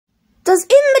Does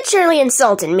immaturely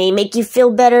insulting me make you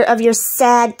feel better of your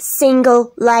sad,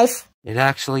 single life? It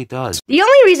actually does. The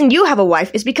only reason you have a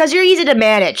wife is because you're easy to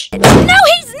manage. No,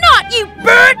 he's not, you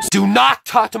bitch! Do not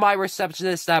talk to my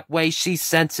receptionist that way, she's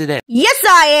sensitive. Yes,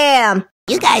 I am!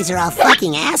 You guys are all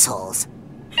fucking assholes.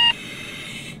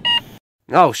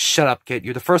 Oh, shut up, kid.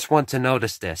 You're the first one to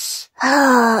notice this.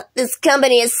 This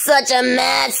company is such a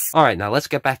mess. Alright, now let's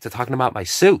get back to talking about my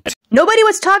suit. Nobody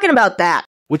was talking about that.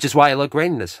 Which is why I look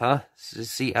great in this, huh?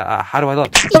 See, how do I look?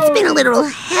 It's been a literal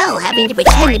hell having to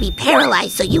pretend to be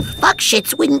paralyzed so you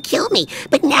fuckshits wouldn't kill me.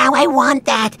 But now I want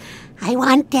that. I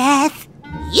want death.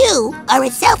 You are a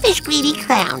selfish, greedy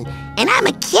clown. And I'm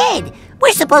a kid.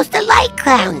 We're supposed to like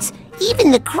clowns.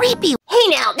 Even the creepy... Hey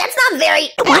now, that's not very...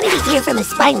 I wanted to hear from a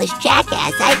spineless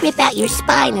jackass. I'd rip out your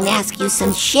spine and ask you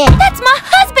some shit. That's my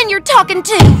husband you're talking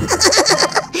to!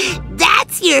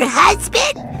 That's your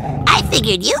husband? I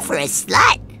figured you for a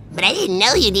slut, but I didn't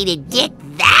know you needed dick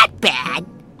that bad.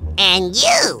 And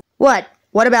you? What?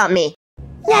 What about me?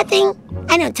 Nothing.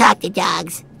 I don't talk to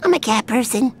dogs. I'm a cat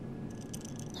person.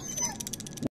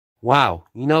 Wow,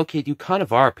 you know, kid, you kind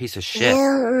of are a piece of shit.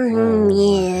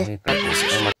 Yeah.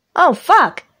 Oh,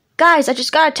 fuck. Guys, I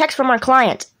just got a text from our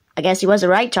client. I guess he was the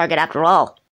right target after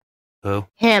all. Who?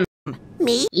 Him.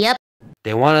 Me? Yep.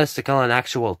 They want us to kill an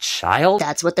actual child?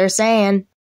 That's what they're saying.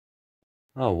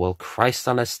 Oh, well, Christ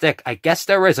on a stick. I guess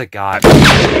there is a God.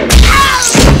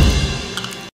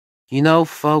 You know,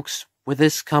 folks, with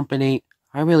this company,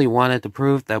 I really wanted to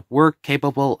prove that we're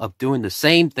capable of doing the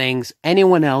same things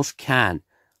anyone else can,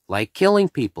 like killing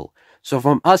people. So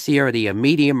from us here at the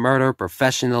Immediate Murder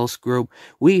Professionals Group,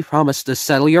 we promise to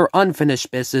settle your unfinished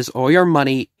business or your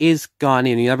money is gone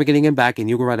and you're never getting it back and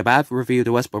you can write a bad review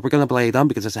to us, but we're gonna play them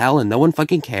because it's hell and no one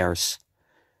fucking cares.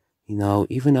 You know,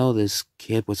 even though this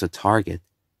kid was a target,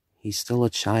 he's still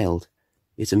a child.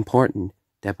 It's important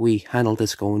that we handle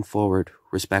this going forward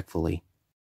respectfully.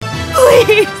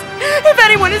 Please! If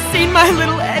anyone has seen my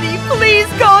little Eddie, please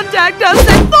contact us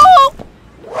at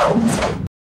full!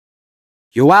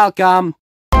 You're welcome!